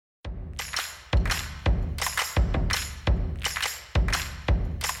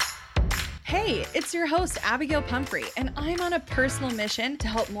Hey, it's your host, Abigail Pumphrey, and I'm on a personal mission to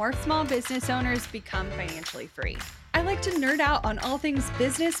help more small business owners become financially free. I like to nerd out on all things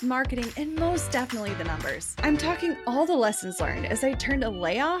business, marketing, and most definitely the numbers. I'm talking all the lessons learned as I turned a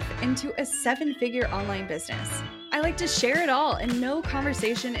layoff into a 7-figure online business. I like to share it all, and no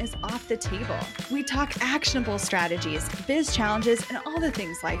conversation is off the table. We talk actionable strategies, biz challenges, and all the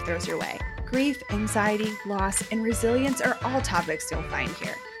things life throws your way. Grief, anxiety, loss, and resilience are all topics you'll find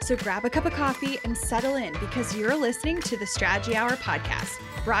here. So grab a cup of coffee and settle in because you're listening to the Strategy Hour podcast,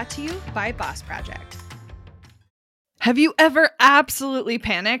 brought to you by Boss Project. Have you ever absolutely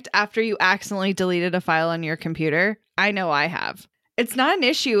panicked after you accidentally deleted a file on your computer? I know I have. It's not an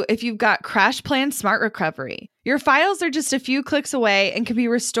issue if you've got CrashPlan Smart Recovery. Your files are just a few clicks away and can be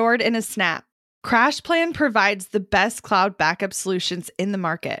restored in a snap. CrashPlan provides the best cloud backup solutions in the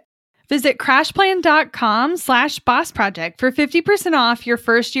market. Visit crashplan.com/bossproject for 50% off your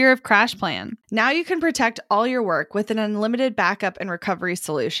first year of CrashPlan. Now you can protect all your work with an unlimited backup and recovery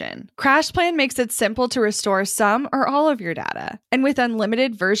solution. CrashPlan makes it simple to restore some or all of your data. And with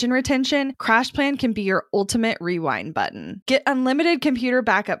unlimited version retention, CrashPlan can be your ultimate rewind button. Get unlimited computer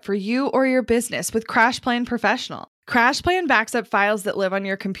backup for you or your business with CrashPlan Professional. CrashPlan backs up files that live on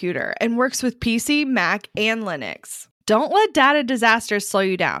your computer and works with PC, Mac, and Linux. Don't let data disasters slow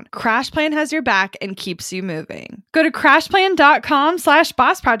you down. CrashPlan has your back and keeps you moving. Go to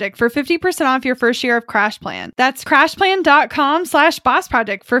crashplan.com/bossproject for 50% off your first year of CrashPlan. That's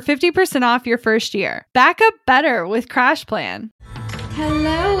crashplan.com/bossproject for 50% off your first year. Back up better with CrashPlan.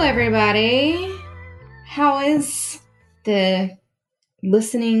 Hello, everybody. How is the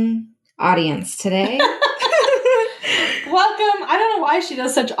listening audience today? Welcome. I don't know why she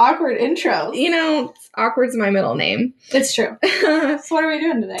does such awkward intros. You know, awkward's my middle name. It's true. So what are we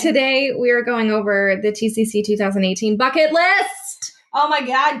doing today? Today, we are going over the TCC 2018 bucket list. Oh my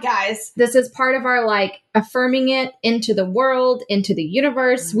God, guys. This is part of our, affirming it into the world, into the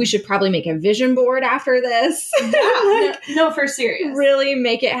universe. We should probably make a vision board after this. Yeah. No, for serious. Really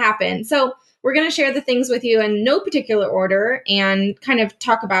make it happen. So we're going to share the things with you in no particular order and kind of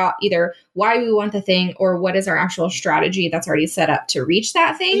talk about either why we want the thing or what is our actual strategy that's already set up to reach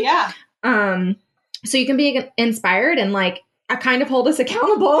that thing. Yeah. So you can be inspired and kind of hold us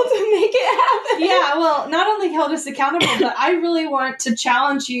accountable to make it happen. Yeah, well, not only hold us accountable, but I really want to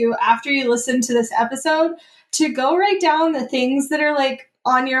challenge you after you listen to this episode to go write down the things that are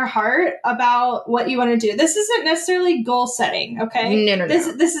on your heart about what you want to do. This isn't necessarily goal setting, okay? No. This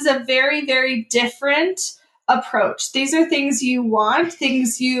is a very, very different approach. These are things you want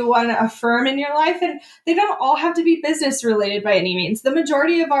to affirm in your life, and they don't all have to be business related by any means. The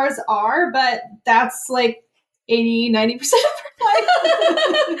majority of ours are, but that's 80-90% of our life.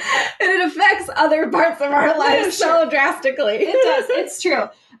 And it affects other parts of our life so drastically. It does. It's true.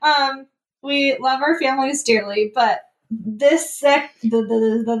 We love our families dearly, but the success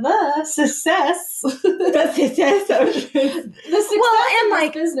of business.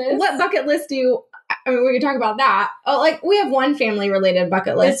 What bucket list do you, we can talk about that. Oh, we have one family related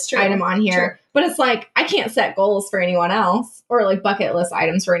bucket list item on here, but it's I can't set goals for anyone else or bucket list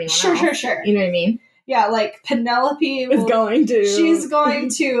items for anyone else. Sure. You know what I mean? Yeah, Penelope she's going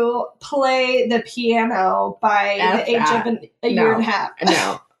to play the piano by the age of a year and a half.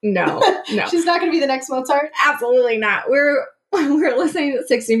 No. She's not going to be the next Mozart? Absolutely not. We were listening to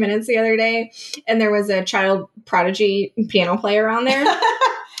 60 Minutes the other day, and there was a child prodigy piano player on there.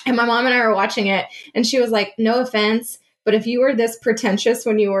 And my mom and I were watching it, and she was like, no offense, but if you were this pretentious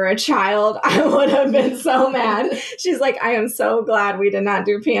when you were a child, I would have been so mad. She's like, I am so glad we did not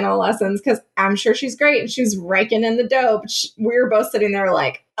do piano lessons because I'm sure she's great and she's raking in the dough. But we were both sitting there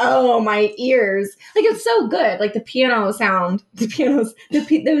oh, my ears. It's so good. The piano sound, those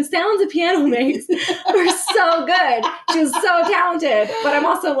sounds a piano makes are so good. She was so talented. But I'm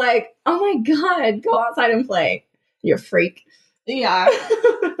also oh my God, go outside and play. You freak. Yeah.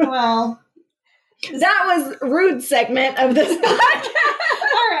 Well, that was rude segment of this podcast.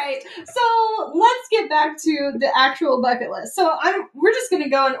 All right. So let's get back to the actual bucket list. So we're just going to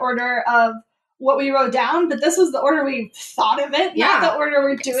go in order of what we wrote down, but this was the order we thought of it, not the order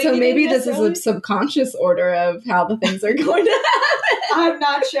we're doing it. So maybe this is a subconscious order of how the things are going to happen. I'm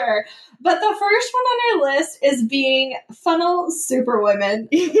not sure. But the first one on our list is being funnel superwomen.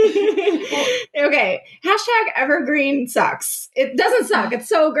 Okay. #evergreen sucks. It doesn't suck. It's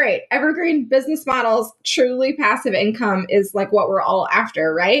so great. Evergreen business models, truly passive income is what we're all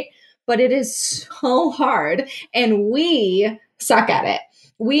after, right? But it is so hard and we suck at it.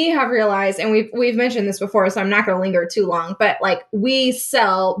 We have realized, and we've mentioned this before, so I'm not going to linger too long, but we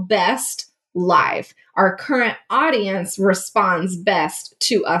sell best live. Our current audience responds best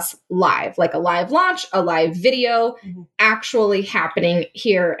to us live, like a live launch, a live video, actually happening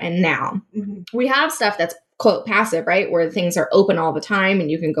here and now. We have stuff that's quote passive, right? Where things are open all the time and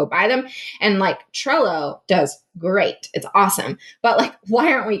you can go buy them. And like Trello does great. It's awesome. But like,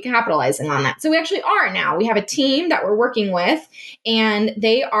 why aren't we capitalizing on that? So we actually are now. We have a team that we're working with and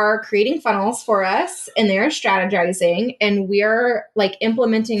they are creating funnels for us and they're strategizing and we're like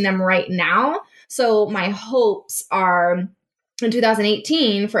implementing them right now. So my hopes are in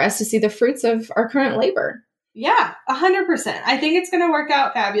 2018 for us to see the fruits of our current labor. Yeah, 100%. I think it's going to work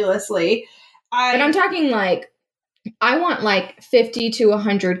out fabulously. And I'm talking like, I want like 50 to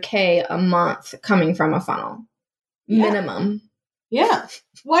 100K a month coming from a funnel. Yeah. Minimum. Yeah.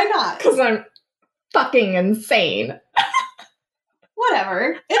 Why not? Because I'm fucking insane.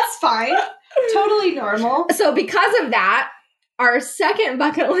 Whatever. It's fine. Totally normal. So because of that, our second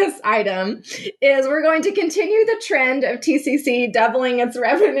bucket list item is we're going to continue the trend of TCC doubling its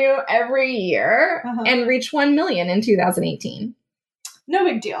revenue every year and reach 1 million in 2018. No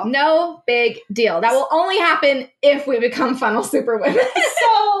big deal. No big deal. That will only happen if we become funnel superwomen.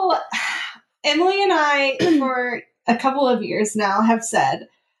 So Emily and I, for a couple of years now, have said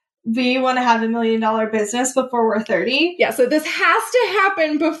we want to have $1 million business before we're 30. Yeah, so this has to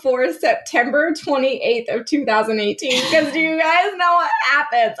happen before September 28th of 2018. Because do you guys know what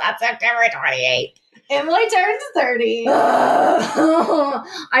happens on September 28th? Emily turns 30.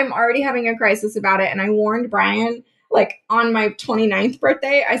 I'm already having a crisis about it. And I warned Brian, like on my 29th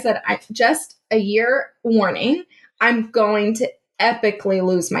birthday, I said, just a year warning, I'm going to epically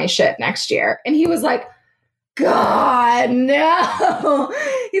lose my shit next year. And he was like, God, no.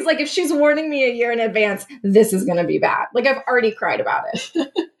 He's like, if she's warning me a year in advance, this is going to be bad. Like, I've already cried about it.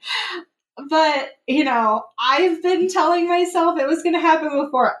 But, you know, I've been telling myself it was going to happen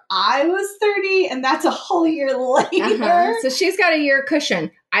before I was 30, and that's a whole year later. So she's got a year cushion.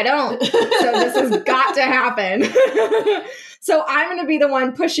 I don't. So this has got to happen. So I'm going to be the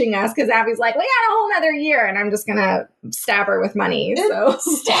one pushing us because Abby's like, we got a whole nother year, and I'm just going to stab her with money. So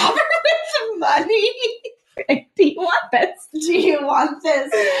stab her with money? Do you want this? Do you want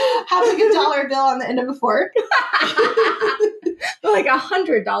this? Have like $1 bill on the end of a fork? Like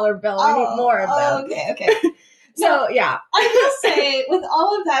 $100 bill. I need more of them. Okay. So, yeah. I will say, with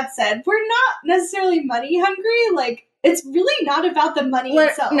all of that said, we're not necessarily money hungry. Like, it's really not about the money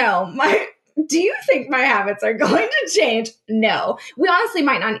itself. No, do you think my habits are going to change? No. We honestly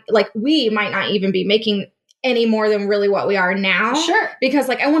might not even be making any more than really what we are now. Sure. Because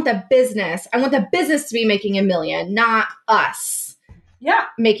like, I want the business to be making $1 million, not us. Yeah.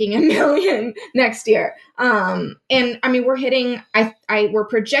 Making $1 million next year. And I mean, we're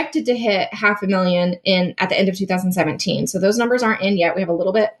projected to hit $500,000 at the end of 2017. So those numbers aren't in yet. We have a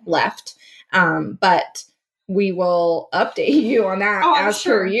little bit left. But we will update you on that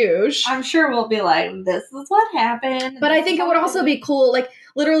per usual. I'm sure we'll be like, this is what happened. But I think it would also be cool, like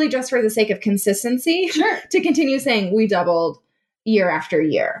literally just for the sake of consistency, to continue saying we doubled year after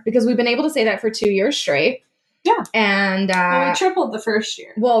year, because we've been able to say that for 2 years straight. Yeah. And we tripled the first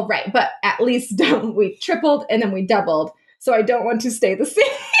year. Well, right. But at least we tripled and then we doubled. So I don't want to stay the same.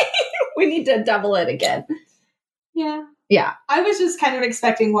 We need to double it again. Yeah. Yeah. I was just kind of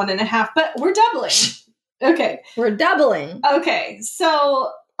expecting 1.5, but we're doubling. Okay. We're doubling. Okay.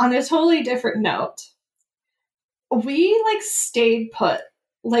 So on a totally different note, we like stayed put,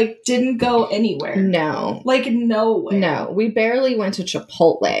 like didn't go anywhere. No. Like nowhere. No. We barely went to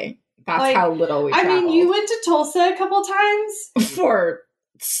Chipotle. That's like, how little we traveled. I mean, you went to Tulsa a couple times. For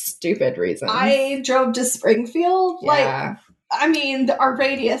stupid reasons. I drove to Springfield. Yeah. Like, I mean, our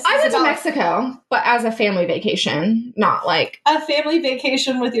radius. I went to Mexico, but as a family vacation, not like a family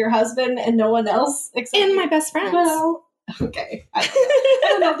vacation with your husband and no one else except and my best friends. Well, okay, I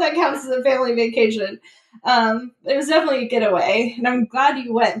don't know if that counts as a family vacation. It was definitely a getaway, and I'm glad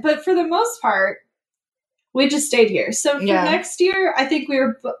you went. But for the most part, we just stayed here. So for next year, I think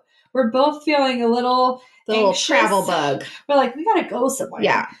we're both feeling a little. The little travel bug. We're like, we gotta go somewhere.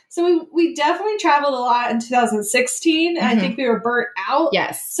 Yeah. So we definitely traveled a lot in 2016, and I think we were burnt out.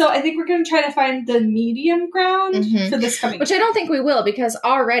 Yes. So I think we're gonna try to find the medium ground for this coming Which I don't think we will, because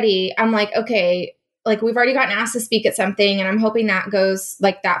already I'm like, okay, like we've already gotten asked to speak at something, and I'm hoping that goes,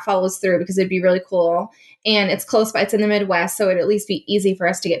 like that follows through, because it'd be really cool. And it's close by, it's in the Midwest, so it'd at least be easy for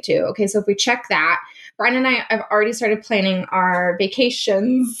us to get to. Okay, so if we check that, Brian and I have already started planning our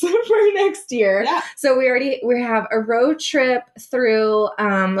vacations for next year. Yeah. So we have a road trip through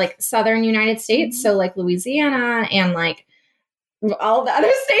like southern United States, so like Louisiana and like all the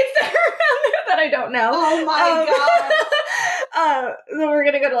other states that are around there that I don't know. Oh my So we're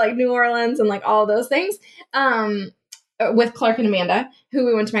gonna go to like New Orleans and like all those things. With Clark and Amanda, who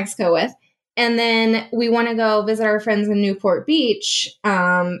we went to Mexico with. And then we want to go visit our friends in Newport Beach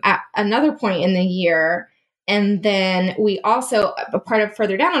at another point in the year. And then we also, a part of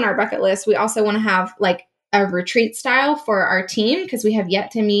further down on our bucket list, we also want to have like a retreat style for our team because we have yet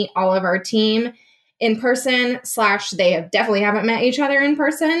to meet all of our team in person / they have definitely haven't met each other in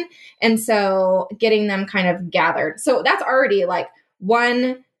person. And so getting them kind of gathered. So that's already like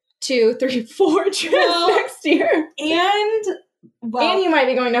 1, 2, 3, 4 trips next year. And you might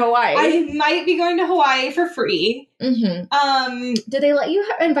be going to Hawaii. I might be going to Hawaii for free. Mm-hmm. Did they let you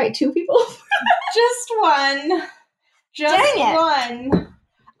invite 2 people? Just one. Dang it. One.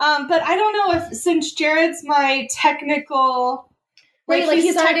 But I don't know if since Jared's my technical. Right, like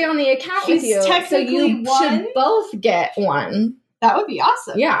he's already on the account with you. So you should both get one. That would be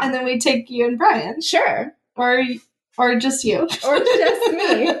awesome. Yeah. And then we take you and Brian. Sure. Or just you. Or just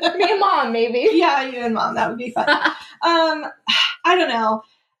me. Me and Mom, maybe. Yeah, you and Mom. That would be fun. I don't know.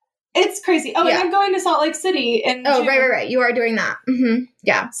 It's crazy. Oh, and I'm going to Salt Lake City in June. Right. You are doing that. Mm-hmm.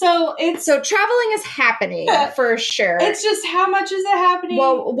 Yeah. So traveling is happening for sure. It's just how much is it happening?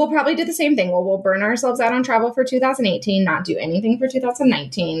 Well, we'll probably do the same thing. We'll burn ourselves out on travel for 2018, not do anything for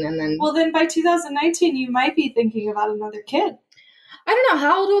 2019, and then. Well, then by 2019, you might be thinking about another kid. I don't know.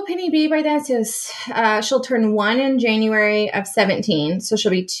 How old will Penny be by then? She'll turn 1 in January of 17. So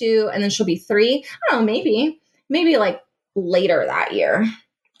she'll be 2 and then she'll be 3. I don't know. Maybe like later that year.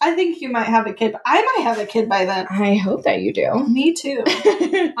 I think you might have a kid. I might have a kid by then. I hope that you do. Me too.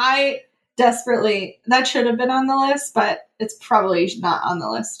 I desperately, that should have been on the list, but it's probably not on the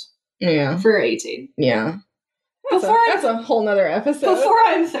list. Yeah. For 18. Yeah. That's a whole nother episode. Before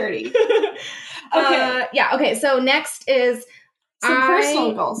I'm 30. Okay. Okay. So next is some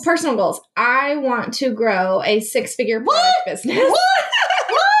personal goals. Personal goals. I want to grow a 6-figure product business.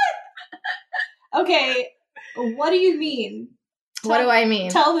 What? Okay. What do you mean? What do I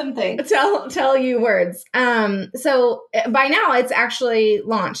mean? Tell them things. Tell you words. So by now it's actually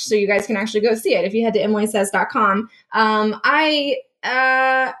launched, so you guys can actually go see it if you head to emilysays.com. I'm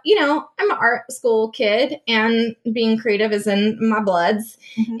an art school kid and being creative is in my bloods.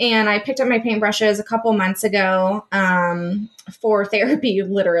 Mm-hmm. And I picked up my paintbrushes a couple months ago for therapy,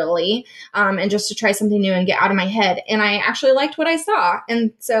 literally, and just to try something new and get out of my head. And I actually liked what I saw.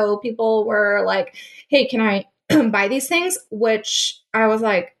 And so people were like, hey, can I buy these things? Which I was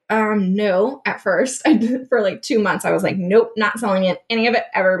like, no, at first. For like 2 months, I was like, nope, not selling any of it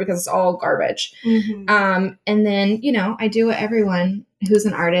ever because it's all garbage. Mm-hmm. And then, I do what everyone who's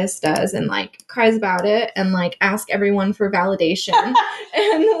an artist does and like cries about it and like ask everyone for validation.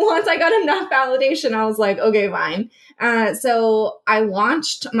 And once I got enough validation, I was like, okay, fine. So I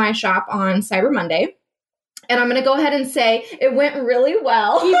launched my shop on Cyber Monday. And I'm going to go ahead and say it went really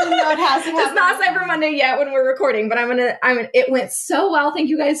well. Even though it hasn't happened. It's not Cyber Monday yet when we're recording, but it went so well. Thank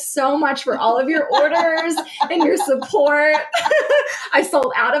you guys so much for all of your orders and your support. I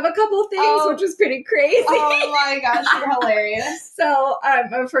sold out of a couple things, which was pretty crazy. Oh my gosh, you're hilarious. So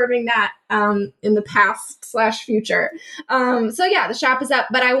I'm affirming that in the past / future. So yeah, the shop is up,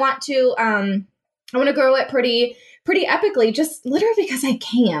 but I want to grow it pretty epically, just literally because I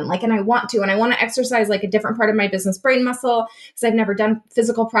can, and I want to exercise like a different part of my business brain muscle because I've never done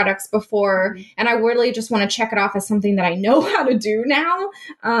physical products before. Mm-hmm. And I really just want to check it off as something that I know how to do now.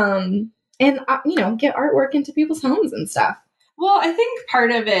 And get artwork into people's homes and stuff. Well, I think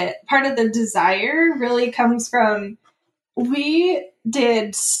part of the desire really comes from, we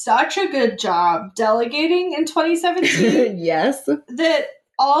did such a good job delegating in 2017. Yes. That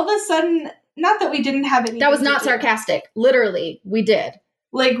all of a sudden, not that we didn't have any. That was not sarcastic. Literally, we did.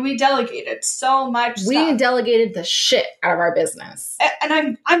 Like, we delegated so much stuff. We delegated the shit out of our business.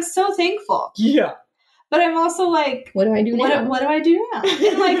 And I'm so thankful. Yeah. But I'm also like, what do I do now? What do I do now?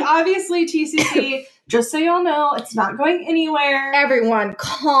 And obviously TCC, just so y'all know, it's not going anywhere. Everyone,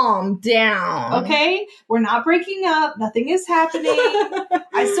 calm down. Okay? We're not breaking up. Nothing is happening.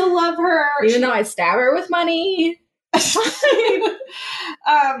 I still love her. Even though I stab her with money.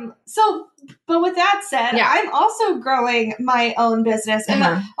 But with that said, yeah. I'm also growing my own business. And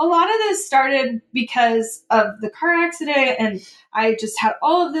a lot of this started because of the car accident, and I just had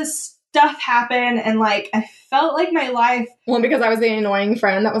all of this stuff happen, and I felt like my life. Well, because I was the annoying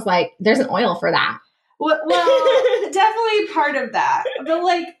friend that was like, there's an oil for that. Well, definitely part of that. But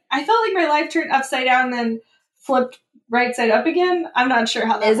I felt like my life turned upside down and then flipped right side up again. I'm not sure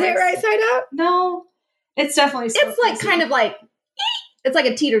how that works. Is it right side up? No. It's definitely it's kind of it's like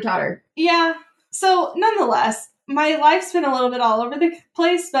a teeter-totter. Yeah. So nonetheless, my life's been a little bit all over the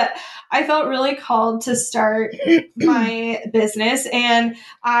place, but I felt really called to start my business. And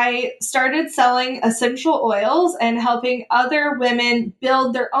I started selling essential oils and helping other women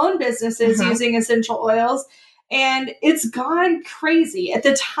build their own businesses using essential oils. And it's gone crazy. At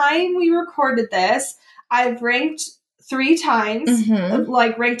the time we recorded this, I've ranked 3 times,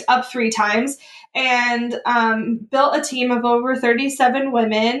 like ranked up 3 times, and built a team of over 37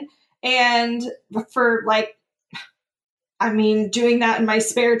 women. And for like, I mean, doing that in my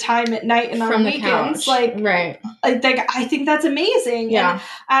spare time at night and on weekends, like, I think that's amazing. Yeah.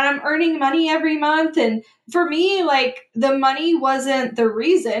 And I'm earning money every month. And for me, like, the money wasn't the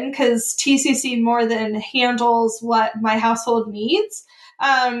reason, because TCC more than handles what my household needs.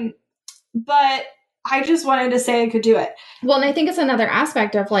 But I just wanted to say I could do it. Well, and I think it's another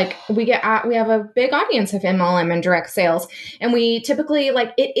aspect of like, we have a big audience of MLM and direct sales. And we typically,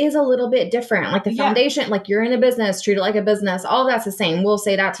 like, it is a little bit different. Like the foundation, like you're in a business, treat it like a business. All that's the same. We'll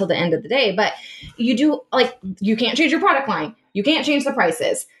say that till the end of the day. But you do, like, you can't change your product line. You can't change the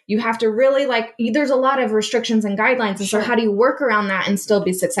prices. You have to really, like, there's a lot of restrictions and guidelines. And so how do you work around that and still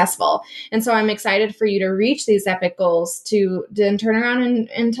be successful? And so I'm excited for you to reach these epic goals to then turn around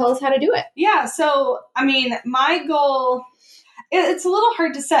and tell us how to do it. Yeah. So, I mean, my goal, it's a little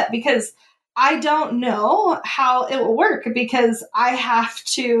hard to set because I don't know how it will work, because I have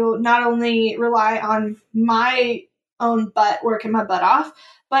to not only rely on my own working my butt off,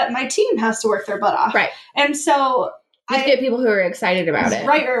 but my team has to work their butt off. Right. And so I get people who are excited about it.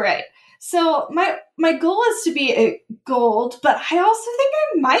 Right. So my goal is to be a gold, but I also think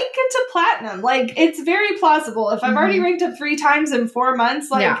I might get to platinum. Like, it's very plausible. If I've already ranked up 3 times in 4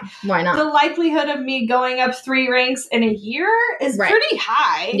 months, like, why not? The likelihood of me going up 3 ranks in a year is pretty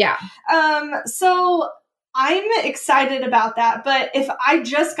high. Yeah. So I'm excited about that. But if I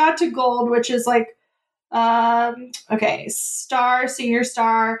just got to gold, which is like, star, senior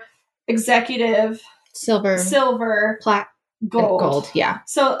star, executive, silver, gold. Yeah.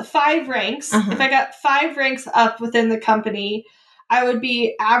 So 5 ranks. If I got 5 ranks up within the company, I would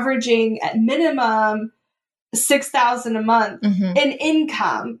be averaging at minimum $6,000 a month in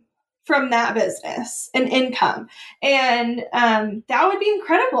income from that business, an income. And that would be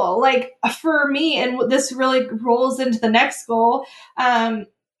incredible. Like, for me, and this really rolls into the next goal,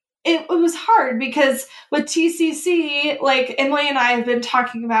 it was hard because with TCC, like, Emily and I have been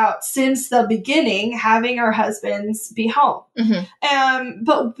talking about since the beginning, having our husbands be home.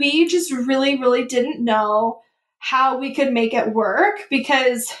 But we just really, really didn't know how we could make it work,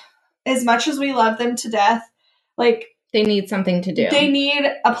 because as much as we love them to death, like, they need something to do. They need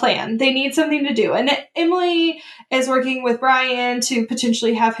a plan. They need something to do. And Emily is working with Brian to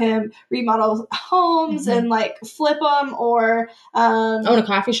potentially have him remodel homes and, like, flip them, or own a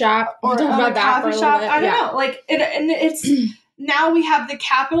coffee shop. Or own a coffee shop. I don't know. Like, it's now we have the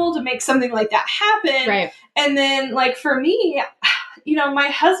capital to make something like that happen. Right. And then, like, for me, you know, my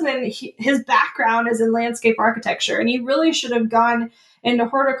husband, his background is in landscape architecture, and he really should have gone into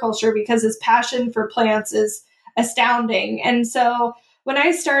horticulture because his passion for plants is astounding. And so when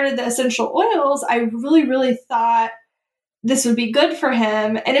I started the essential oils, I really, really thought this would be good for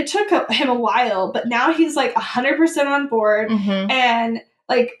him. And it took him a while, but now he's like 100% on board. And,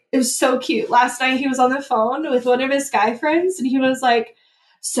 like, it was so cute. Last night he was on the phone with one of his guy friends, and he was like,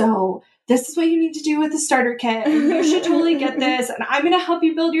 so this is what you need to do with the starter kit. And you should totally get this. And I'm going to help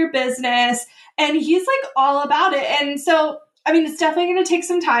you build your business. And he's, like, all about it. And so, I mean, it's definitely going to take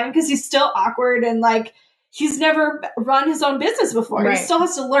some time because he's still awkward and, like, he's never run his own business before. He still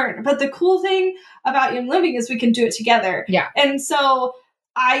has to learn. But the cool thing about Young Living is we can do it together. Yeah. And so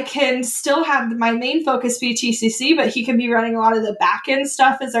I can still have my main focus be TCC, but he can be running a lot of the back end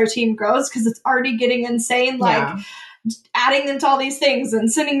stuff as our team grows, because it's already getting insane. Like, adding them to all these things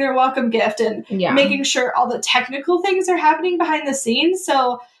and sending their welcome gift and making sure all the technical things are happening behind the scenes.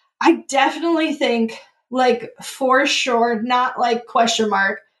 So I definitely think, like, for sure, not like question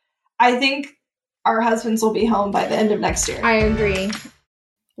mark, I think our husbands will be home by the end of next year. I agree.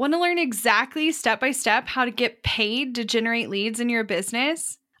 Want to learn exactly step by step how to get paid to generate leads in your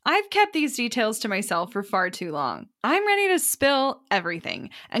business? I've kept these details to myself for far too long. I'm ready to spill everything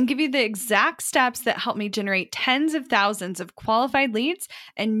and give you the exact steps that help me generate tens of thousands of qualified leads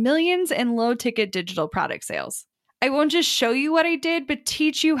and millions in low-ticket digital product sales. I won't just show you what I did, but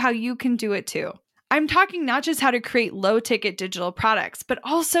teach you how you can do it too. I'm talking not just how to create low-ticket digital products, but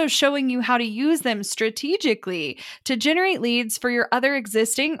also showing you how to use them strategically to generate leads for your other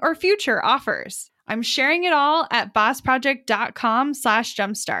existing or future offers. I'm sharing it all at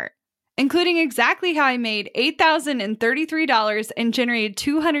bossproject.com/jumpstart. including exactly how I made $8,033 and generated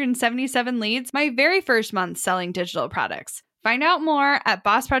 277 leads my very first month selling digital products. Find out more at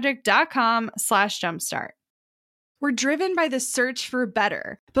bossproject.com/jumpstart. We're driven by the search for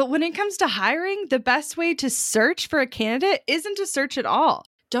better, but when it comes to hiring, the best way to search for a candidate isn't to search at all.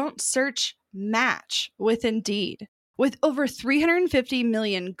 Don't search, match with Indeed. With over 350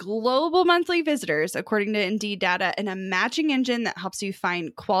 million global monthly visitors, according to Indeed data, and a matching engine that helps you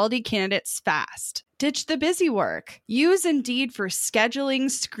find quality candidates fast. Ditch the busy work. Use Indeed for scheduling,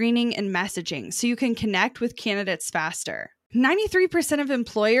 screening, and messaging so you can connect with candidates faster. 93% of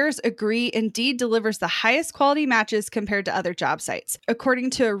employers agree Indeed delivers the highest quality matches compared to other job sites,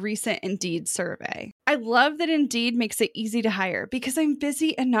 according to a recent Indeed survey. I love that Indeed makes it easy to hire because I'm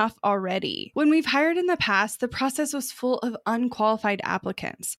busy enough already. When we've hired in the past, the process was full of unqualified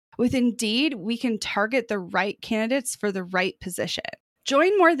applicants. With Indeed, we can target the right candidates for the right position.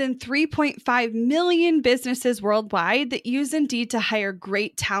 Join more than 3.5 million businesses worldwide that use Indeed to hire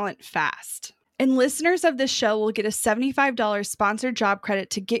great talent fast. And listeners of this show will get a $75 sponsored job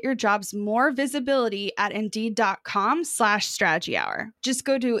credit to get your jobs more visibility at Indeed.com/Strategy Hour. Just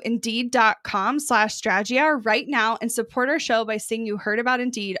go to Indeed.com/Strategy Hour right now and support our show by saying you heard about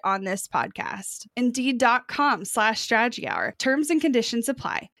Indeed on this podcast. Indeed.com/Strategy Hour. Terms and conditions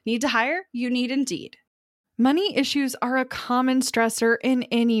apply. Need to hire? You need Indeed. Money issues are a common stressor in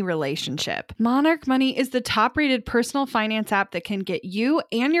any relationship. Monarch Money is the top-rated personal finance app that can get you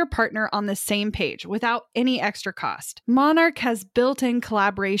and your partner on the same page without any extra cost. Monarch has built-in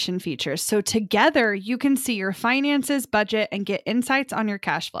collaboration features, so together you can see your finances, budget, and get insights on your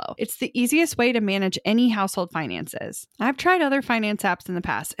cash flow. It's the easiest way to manage any household finances. I've tried other finance apps in the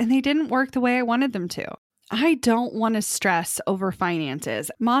past, and they didn't work the way I wanted them to. I don't want to stress over finances.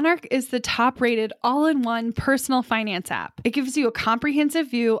 Monarch is the top-rated all-in-one personal finance app. It gives you a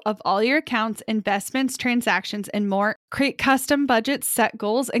comprehensive view of all your accounts, investments, transactions, and more. Create custom budgets, set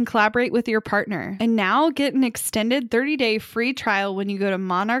goals, and collaborate with your partner. And now get an extended 30-day free trial when you go to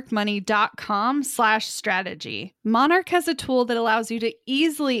monarchmoney.com/strategy. Monarch has a tool that allows you to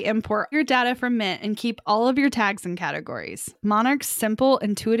easily import your data from Mint and keep all of your tags and categories. Monarch's simple,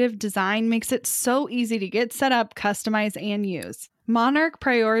 intuitive design makes it so easy to get set up, customize, and use. Monarch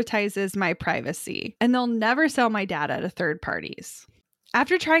prioritizes my privacy, and they'll never sell my data to third parties.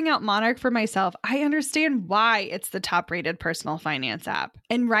 After trying out Monarch for myself, I understand why it's the top-rated personal finance app.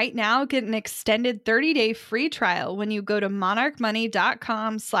 And right now, get an extended 30-day free trial when you go to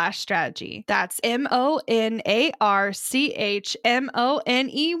monarchmoney.com/strategy. That's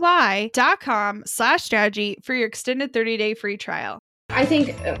monarchmoney.com/strategy for your extended 30-day free trial. I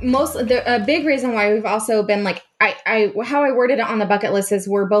think a big reason why we've also been like, how I worded it on the bucket list is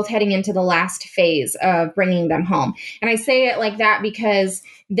we're both heading into the last phase of bringing them home. And I say it like that because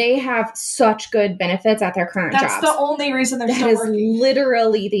they have such good benefits at their current jobs. That's the only reason they're still working. That is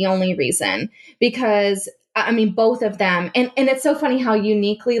literally the only reason, because I mean, both of them. And it's so funny how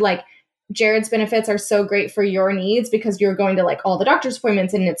uniquely, like, Jared's benefits are so great for your needs because you're going to like all the doctor's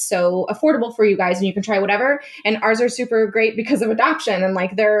appointments and it's so affordable for you guys and you can try whatever. And ours are super great because of adoption and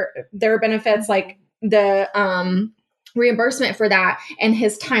like their benefits, like the reimbursement for that and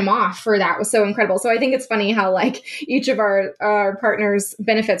his time off for that was so incredible. So I think it's funny how like each of our partners'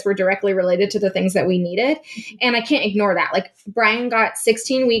 benefits were directly related to the things that we needed. And I can't ignore that. Like Brian got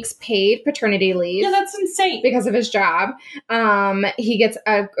 16 weeks paid paternity leave. Yeah, that's insane. Because of his job. He gets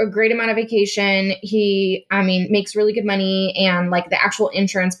a great amount of vacation. He makes really good money, and like the actual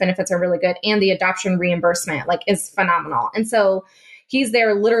insurance benefits are really good. And the adoption reimbursement like is phenomenal. And so he's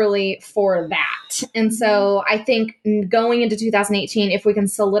there literally for that. And so I think going into 2018, if we can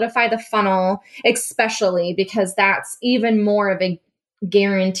solidify the funnel, especially because that's even more of a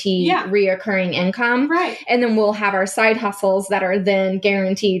guaranteed reoccurring income. Right. And then we'll have our side hustles that are then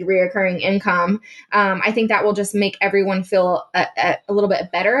guaranteed reoccurring income. I think that will just make everyone feel a little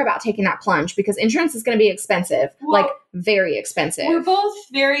bit better about taking that plunge, because insurance is going to be expensive, like very expensive. We're both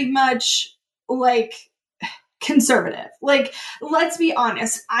very much like conservative. Like, let's be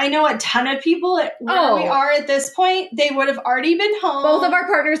honest. I know a ton of people where we are at this point, they would have already been home. Both of our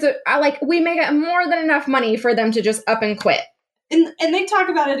partners are like, we make more than enough money for them to just up and quit. And they talk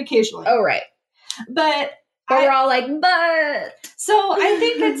about it occasionally. Oh, right. But we're all like, but. So I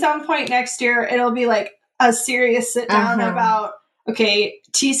think at some point next year, it'll be like a serious sit down about, okay,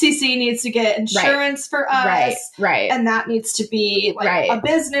 TCC needs to get insurance for us. Right. And that needs to be like a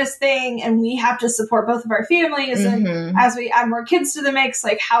business thing. And we have to support both of our families. And as we add more kids to the mix,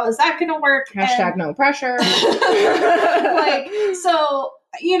 like, how is that going to work? Hashtag no pressure. Like, so,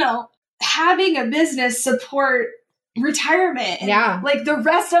 you know, having a business support retirement and Yeah. like the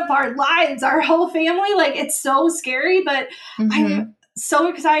rest of our lives, our whole family. Like, it's so scary, but I'm so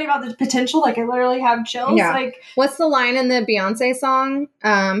excited about the potential. Like, I literally have chills. Yeah. Like, what's the line in the Beyonce song,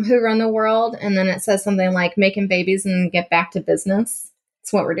 Who Run the World? And then it says something like making babies and get back to business.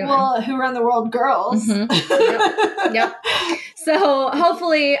 It's what we're doing. Well, Who Run the World girls. Yep. So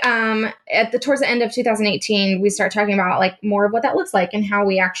hopefully towards the end of 2018, we start talking about like more of what that looks like and how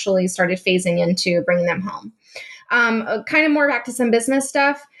we actually started phasing into bringing them home. Kind of more back to some business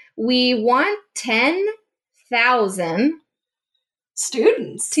stuff. We want 10,000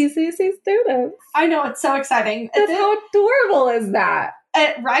 students. TCC students. I know, it's so exciting. How adorable is that?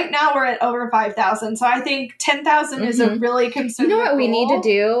 Right now we're at over 5,000. So I think 10,000 is a really conservative You know what we goal. need to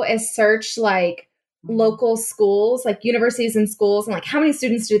do is search like local schools, like universities and schools, and like how many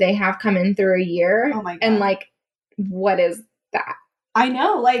students do they have come in through a year? Oh my God. And like, what is that? I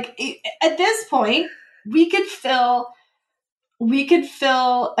know. Like, at this point, we could fill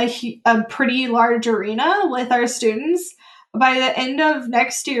a pretty large arena with our students. By the end of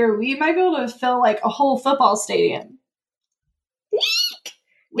next year, we might be able to fill like a whole football stadium.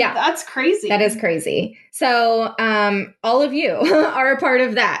 Yeah. That's crazy. That is crazy. So all of you are a part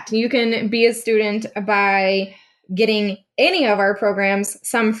of that. You can be a student by getting any of our programs,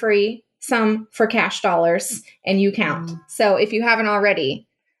 some free, some for cash dollars, and you count. So if you haven't already,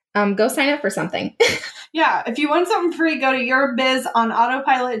 go sign up for something. Yeah. If you want something free, go to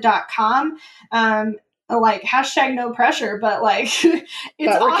yourbizonautopilot.com. Like #no pressure, but like it's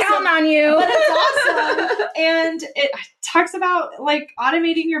but we're awesome. counting on you. But it's awesome. And it talks about like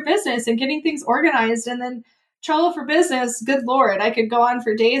automating your business and getting things organized. And then Trello for Business, good Lord, I could go on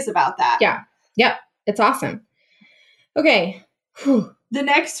for days about that. Yeah. Yep. It's awesome. Okay. Whew. The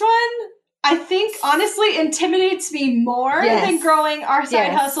next one, I think, honestly intimidates me more than growing our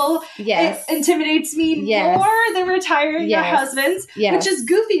side hustle. Yes. It intimidates me more than retiring our husbands, which is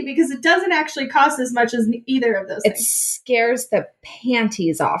goofy because it doesn't actually cost as much as either of those things. It scares the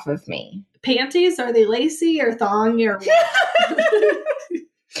panties off of me. Panties? Are they lacy or thong or what?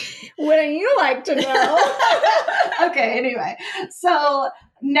 Wouldn't you like to know? Okay, anyway. So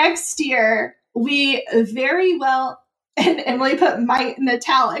next year, we very well... And Emily put might in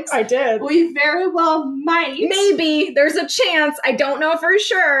italics. I did. We very well might. Maybe. There's a chance. I don't know for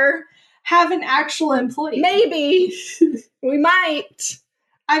sure. Have an actual employee. Maybe. We might.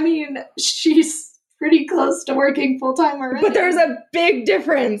 I mean, she's pretty close to working full-time already. But there's a big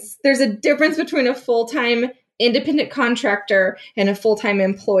difference. There's a difference between a full-time independent contractor and a full-time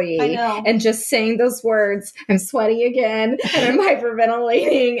employee. I know. And just saying those words, I'm sweating again, and I'm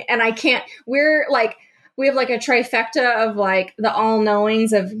hyperventilating, and I can't. We have like a trifecta of like the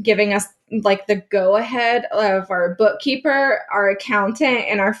all-knowings of giving us like the go-ahead of our bookkeeper, our accountant,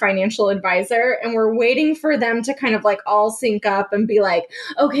 and our financial advisor. And we're waiting for them to kind of like all sync up and be like,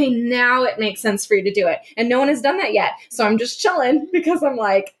 okay, now it makes sense for you to do it. And no one has done that yet. So I'm just chilling because I'm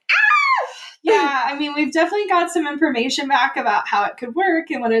like, Yeah, I mean, we've definitely got some information back about how it could work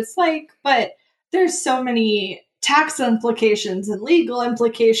and what it's like, but there's so many tax implications and legal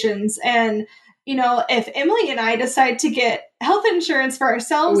implications. And you know, if Emily and I decide to get health insurance for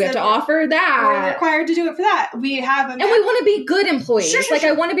ourselves, we have to offer that. We're required to do it for that. We have and we want to be good employees. Sure.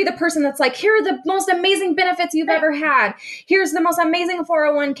 I want to be the person that's like, here are the most amazing benefits you've ever had. Here's the most amazing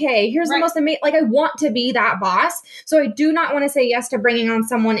 401k. Here's the most amazing. Like, I want to be that boss. So I do not want to say yes to bringing on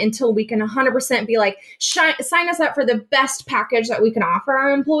someone until we can 100% be like, sign us up for the best package that we can offer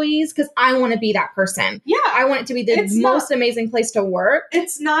our employees. Because I want to be that person. Yeah, I want it to be the most amazing place to work.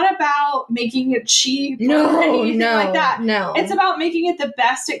 It's not about making it cheap or anything like that. No. It's about making it the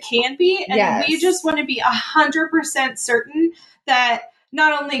best it can be. And we just want to be 100% certain that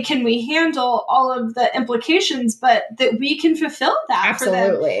not only can we handle all of the implications, but that we can fulfill that for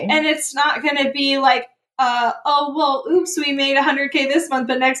them. And it's not going to be like, oops, we made 100K this month,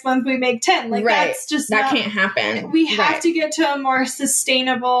 but next month we make 10. Like, that's just that can't happen. We have to get to a more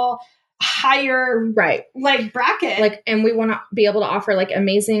sustainable, higher like bracket, and we want to be able to offer like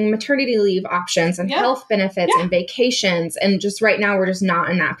amazing maternity leave options and health benefits and vacations, and just right now we're just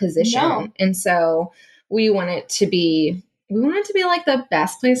not in that position. And so we want it to be like the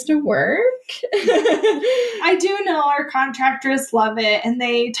best place to work. I do know our contractors love it, and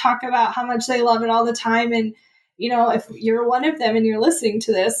they talk about how much they love it all the time. And you know, if you're one of them and you're listening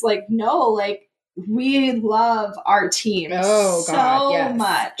to this, we love our team so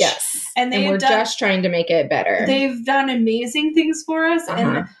much. Yes. And we're just trying to make it better. They've done amazing things for us,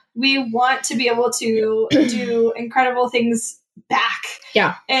 and we want to be able to do incredible things back.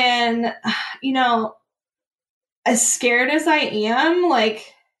 Yeah. And, you know, as scared as I am,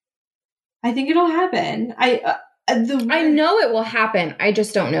 like, I think it'll happen. I know it will happen. I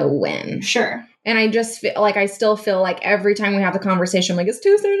just don't know when. Sure. And I just feel like I still feel like every time we have the conversation, I'm like, it's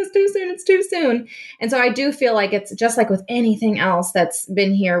too soon, it's too soon, it's too soon. And so I do feel like it's just like with anything else that's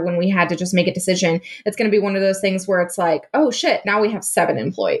been here when we had to just make a decision. It's going to be one of those things where it's like, oh shit, now we have 7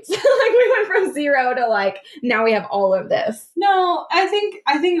 employees. Like we went from 0 to like, now we have all of this. No, I think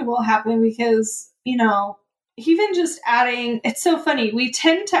it will happen because, even just adding, it's so funny. We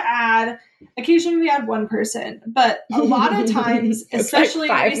tend to add, occasionally we add one person, but a lot of times, especially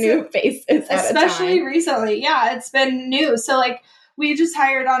like 5 new faces especially recently, yeah, it's been new. So like we just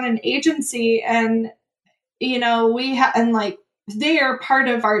hired on an agency and, and like they are part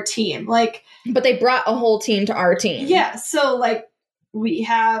of our team. Like, but they brought a whole team to our team. Yeah. So like we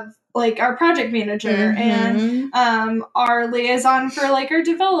have like our project manager and our liaison for like our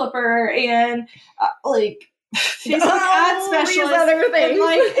developer and like Facebook ad specialist. These other things. And,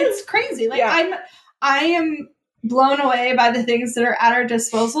 like it's crazy. Like I am blown away by the things that are at our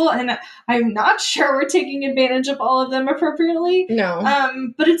disposal, and I'm not sure we're taking advantage of all of them appropriately. No.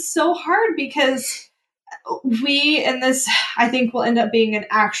 But it's so hard because and this I think will end up being an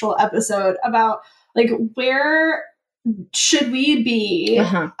actual episode about like where should we be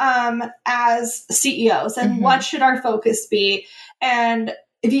as CEOs and what should our focus be? And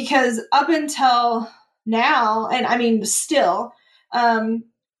because up until now, and I mean still, Emily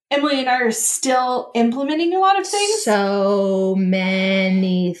and I are still implementing a lot of things. So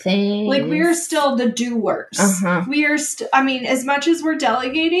many things. Like we are still the doers. We are as much as we're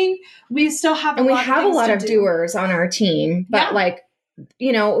delegating, we still have a lot of doers on our team, but like,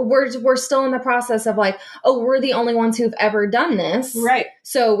 we're still in the process of like, oh, we're the only ones who've ever done this. Right.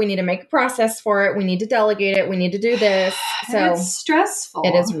 So we need to make a process for it. We need to delegate it. We need to do this. So it's stressful.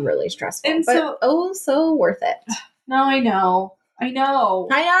 It is really stressful. And but so worth it. No, I know.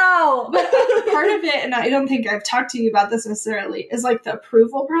 But part of it, and I don't think I've talked to you about this necessarily, is like the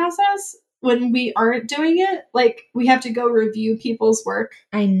approval process. When we aren't doing it, like we have to go review people's work.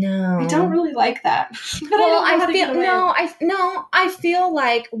 I know. I don't really like that. Well, I feel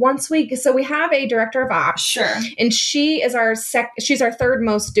like once we have a director of ops. Sure. And she is she's our third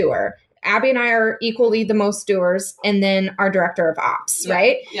most doer. Abby and I are equally the most doers, and then our director of ops,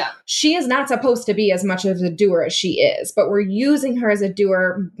 right? Yeah. She is not supposed to be as much of a doer as she is, but we're using her as a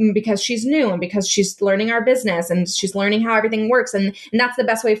doer because she's new and because she's learning our business and she's learning how everything works. And that's the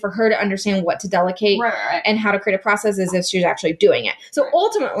best way for her to understand what to delegate and how to create a process is if she's actually doing it. So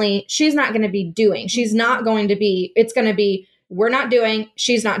ultimately, she's not going to be doing. She's not going to be, it's going to be, we're not doing,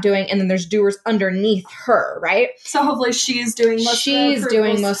 she's not doing, and then there's doers underneath her, right? So hopefully she's doing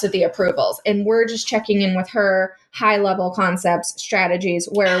most of the approvals. And we're just checking in with her, high level concepts, strategies,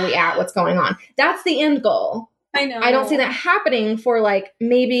 where are we at, what's going on. That's the end goal. I know. I don't see that happening for like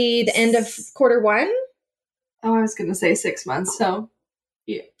maybe the end of Q1. Oh, I was going to say 6 months. So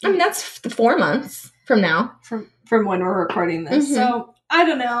yeah. I mean, that's 4 months from now. From when we're recording this. So I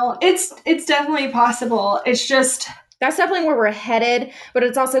don't know. It's definitely possible. It's just... That's definitely where we're headed, but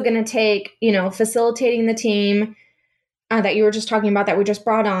it's also going to take, facilitating the team that you were just talking about that we just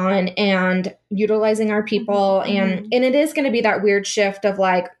brought on and utilizing our people. And it is going to be that weird shift of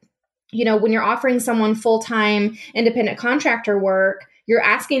like, when you're offering someone full-time independent contractor work, you're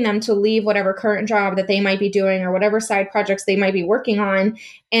asking them to leave whatever current job that they might be doing or whatever side projects they might be working on.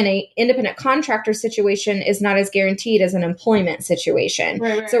 And a independent contractor situation is not as guaranteed as an employment situation.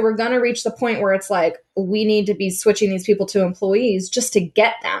 Right. So we're going to reach the point where it's like, we need to be switching these people to employees just to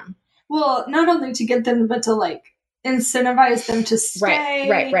get them. Well, not only to get them, but to like incentivize them to stay.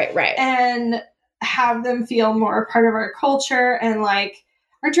 Right. And have them feel more a part of our culture. And like,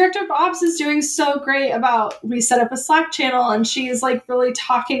 our director of ops is doing so great about, we set up a Slack channel and she's like really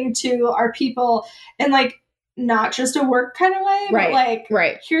talking to our people and like, not just a work kind of way, but like,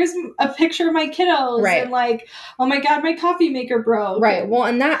 here's a picture of my kiddos and like, oh my God, my coffee maker broke. Right. Well,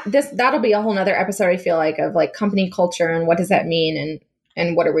 and that'll be a whole nother episode, I feel like, of like company culture and what does that mean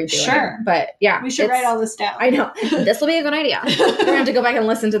and what are we doing? Sure. But yeah. We should write all this down. I know. This will be a good idea. We're going to have to go back and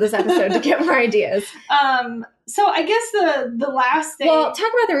listen to this episode to get more ideas. So I guess the last thing... Well,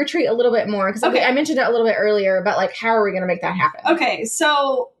 talk about the retreat a little bit more, because I mentioned it a little bit earlier, but like, how are we going to make that happen? Okay,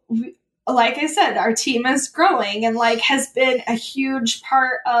 so like I said, our team is growing and like has been a huge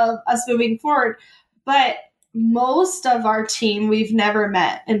part of us moving forward. But most of our team we've never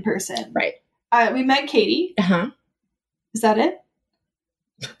met in person. Right. We met Katie. Is that it?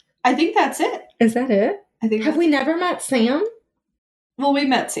 I think that's it. Is that it? I think. Have we never met Sam? Well, we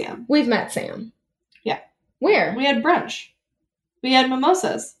met Sam. We've met Sam. Yeah. Where? We had brunch. We had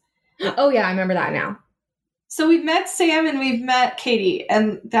mimosas. Oh yeah, I remember that now. So we've met Sam and we've met Katie,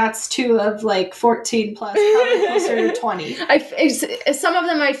 and that's 2 of like 14 plus, probably closer to 20. Some of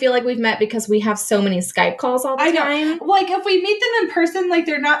them I feel like we've met because we have so many Skype calls all the time. Like if we meet them in person, like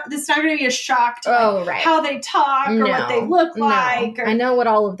it's not going to be a shock to how they talk or what they look like. Or, I know what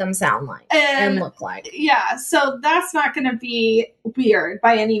all of them sound like and look like. Yeah, so that's not going to be weird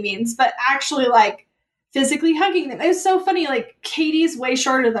by any means, but actually like physically hugging them. It was so funny. Like Katie's way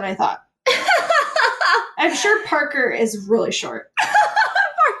shorter than I thought. I'm sure Parker is really short. Parker,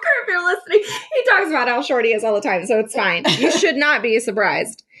 if you're listening, he talks about how short he is all the time, so it's fine. You should not be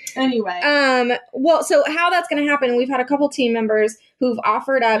surprised. Anyway. Well, so how that's going to happen, we've had a couple team members who've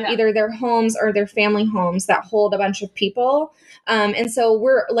offered up either their homes or their family homes that hold a bunch of people. And so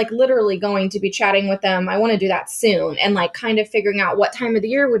we're like literally going to be chatting with them. I want to do that soon and like kind of figuring out what time of the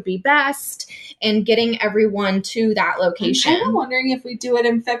year would be best and getting everyone to that location. I'm kind of wondering if we do it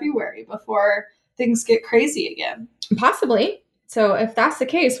in February before things get crazy again. Possibly. So if that's the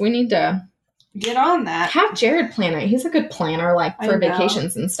case, we need to get on that. Have Jared plan it. He's a good planner, like for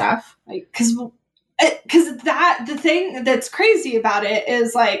vacations and stuff. Like, because the thing that's crazy about it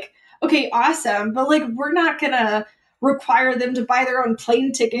is like, okay, awesome, but like we're not gonna require them to buy their own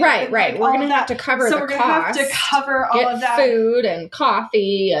plane ticket. Right. Like, we're gonna have to cover the cost. So we're gonna have to cover all of that, food and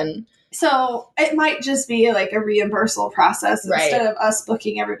coffee and. So it might just be like a reimbursable process instead of us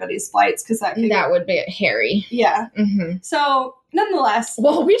booking everybody's flights because that would be hairy. Yeah. Mm-hmm. So nonetheless,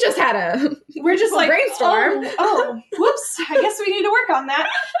 well, we just had we're just like brainstorm. Oh, whoops! I guess we need to work on that.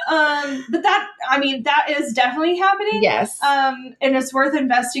 But that is definitely happening. Yes. And it's worth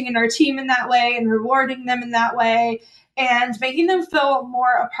investing in our team in that way and rewarding them in that way and making them feel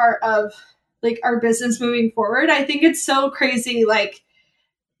more a part of like our business moving forward. I think it's so crazy. Like.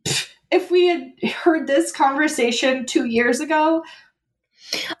 If we had heard this conversation 2 years ago,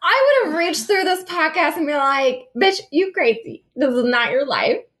 I would have reached through this podcast and be like, bitch, you crazy. This is not your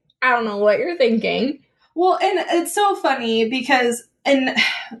life. I don't know what you're thinking. Well, and it's so funny because,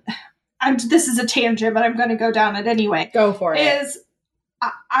 this is a tangent, but I'm going to go down it anyway. Go for it.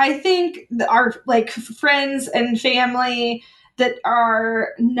 I think our like friends and family that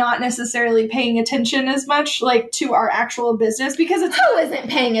are not necessarily paying attention as much like to our actual business because it's who isn't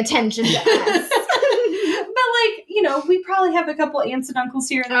paying attention to us. But like, you know, we probably have a couple aunts and uncles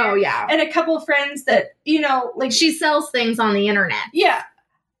here and there. Oh yeah. And a couple of friends that, you know, like she sells things on the internet. Yeah.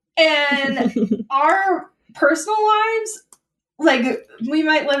 And our personal lives, like we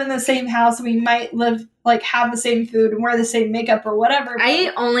might live in the same house, we might live like have the same food and wear the same makeup or whatever. I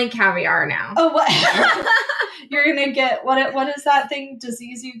eat only caviar now. Oh, what? You're gonna get what is that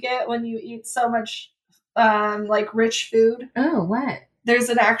disease you get when you eat so much like rich food? Oh, what? There's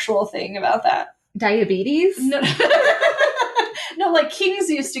an actual thing about that. Diabetes? No, no, like kings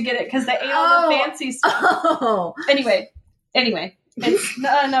used to get it because they ate all the fancy stuff. Oh. Anyway, it's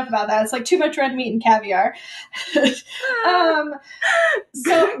enough about that. It's like too much red meat and caviar.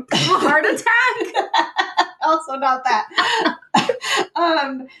 So heart attack. Also not that.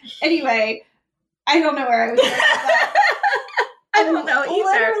 Anyway. I don't know where I was going with that. I don't know either.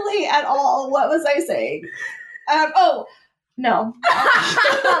 Literally at all. What was I saying? No.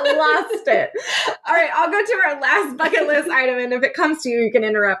 Lost it. All right, I'll go to our last bucket list item, and if it comes to you, you can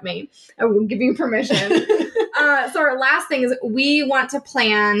interrupt me. I will give you permission. So our last thing is we want to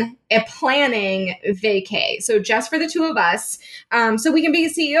plan a planning vacay. So just for the two of us, so we can be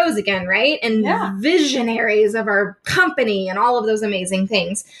CEOs again, right? And visionaries of our company and all of those amazing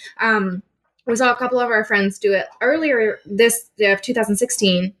things. We saw a couple of our friends do it earlier this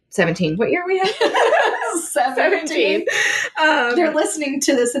 2016, 17. What year we had? 17. They're listening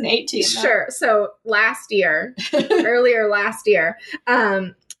to this in 18. Sure. So earlier last year.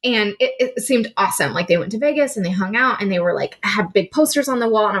 And it seemed awesome. Like they went to Vegas and they hung out and they were like, had big posters on the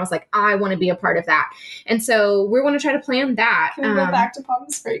wall. And I was like, I want to be a part of that. And so we're going to try to plan that. Can we go back to Palm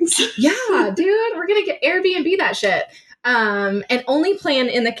Springs? Yeah, dude, we're going to get Airbnb that shit. And only plan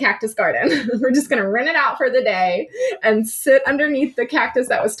in the cactus garden. We're just going to rent it out for the day and sit underneath the cactus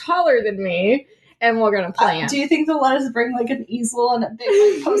that was taller than me. And we're going to plan. Do you think they'll let us bring like an easel and a big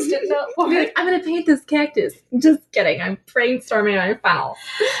like, Post-it note? Like, I'm going to paint this cactus. Just kidding. I'm brainstorming my funnel.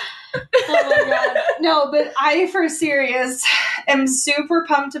 Oh my God. No, but I, for serious, am super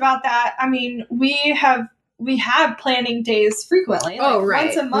pumped about that. I mean, we have planning days frequently. Like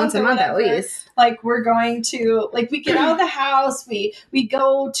right. Once a month at least. Like we're going to, like we get out of the house, we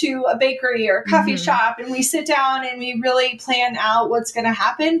go to a bakery or a coffee shop and we sit down and we really plan out what's going to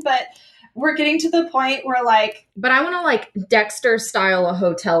happen. But we're getting to the point where like... But I want to like Dexter style a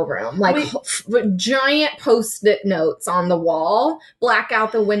hotel room. Like giant Post-it notes on the wall, black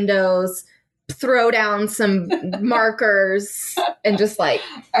out the windows, throw down some markers and just like,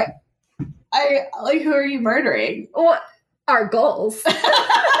 I like, who are you murdering? what our goals?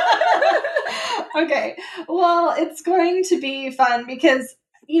 Okay. Well, it's going to be fun because,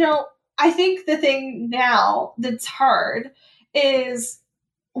 you know, I think the thing now that's hard is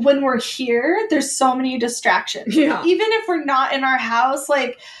when we're here, there's so many distractions. Yeah. Even if we're not in our house,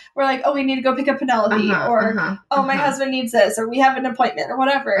 like, we're like, oh, we need to go pick up Penelope, or my husband needs this, or we have an appointment, or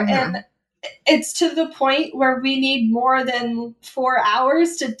whatever. And it's to the point where we need more than 4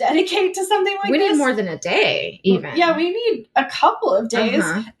 hours to dedicate to something like this. We need more than a day, even. Yeah, we need a couple of days,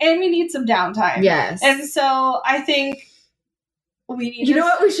 and we need some downtime. Yes. And so I think we need You know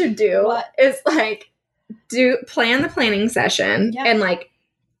what we should do? What? Is like plan the planning session and like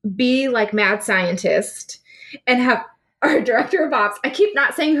be like mad scientist and have our director of ops. I keep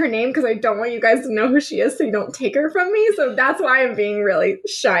not saying her name because I don't want you guys to know who she is so you don't take her from me. So that's why I'm being really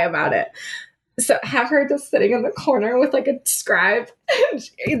shy about it. So have her just sitting in the corner with like a scribe,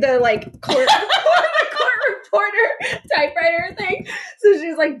 the like court reporter typewriter thing. So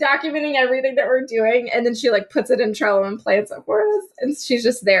she's like documenting everything that we're doing, and then she like puts it in Trello and plans it for us. And she's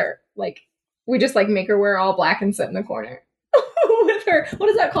just there. Like we just like make her wear all black and sit in the corner. With her, what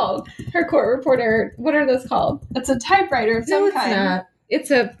is that called? Her court reporter. What are those called? It's a typewriter of some kind. Not. It's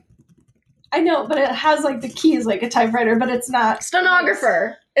a. I know, but it has like the keys like a typewriter, but it's not.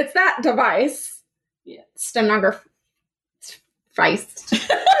 Stenographer. It's that device. Yeah. Stenographer. Feist.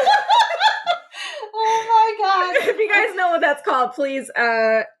 Oh my god! If you guys know what that's called, please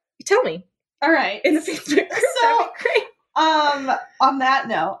tell me. All right, in the Facebook group. So, that'd be great. On that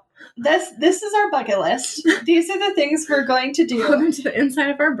note. This is our bucket list. These are the things we're going to do. Welcome to the inside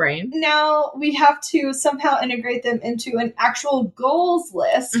of our brain. Now we have to somehow integrate them into an actual goals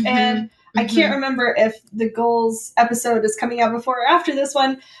list. And I can't remember if the goals episode is coming out before or after this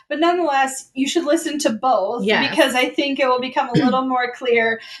one, but nonetheless, you should listen to both because I think it will become a little more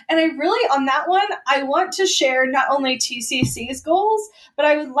clear. And I really, on that one, I want to share not only TCC's goals, but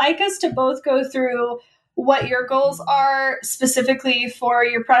I would like us to both go through what your goals are specifically for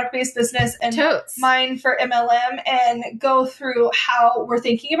your product-based business and mine for MLM, and go through how we're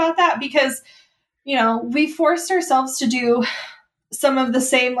thinking about that, because, you know, we forced ourselves to do some of the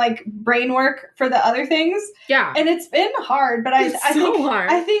same like brain work for the other things. Yeah. And it's been hard, but I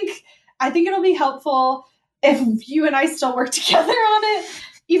think it'll be helpful if you and I still work together on it,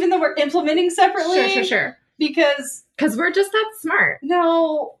 even though we're implementing separately. Sure. Because we're just that smart.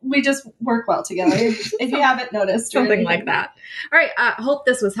 No, we just work well together. If you haven't noticed. Something like that. All right. Hope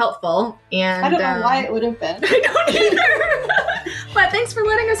this was helpful. And I don't know why it would have been. I don't either. But thanks for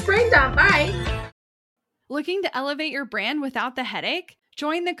letting us brain dump. Bye. Looking to elevate your brand without the headache?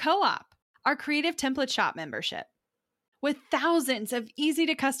 Join the Co-op, our creative template shop membership. With thousands of easy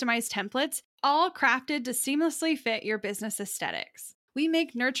to customize templates, all crafted to seamlessly fit your business aesthetics, we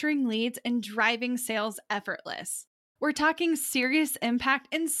make nurturing leads and driving sales effortless. We're talking serious impact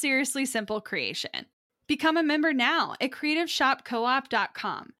and seriously simple creation. Become a member now at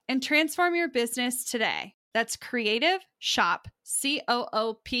creativeshopcoop.com and transform your business today. That's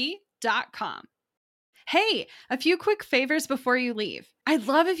creativeshopcoop.com. Hey, a few quick favors before you leave. I'd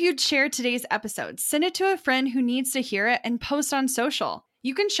love if you'd share today's episode, send it to a friend who needs to hear it, and post on social.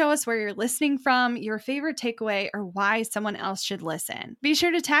 You can show us where you're listening from, your favorite takeaway, or why someone else should listen. Be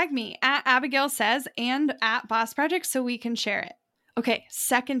sure to tag me at Abigail Says and at Boss Project so we can share it. Okay,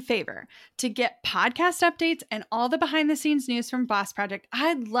 second favor. To get podcast updates and all the behind-the-scenes news from Boss Project,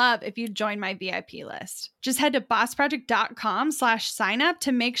 I'd love if you'd join my VIP list. Just head to bossproject.com/sign up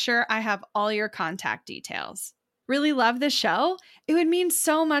to make sure I have all your contact details. Really love the show? It would mean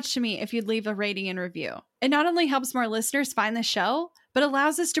so much to me if you'd leave a rating and review. It not only helps more listeners find the show, but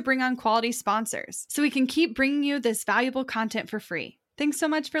allows us to bring on quality sponsors so we can keep bringing you this valuable content for free. Thanks so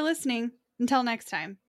much for listening. Until next time.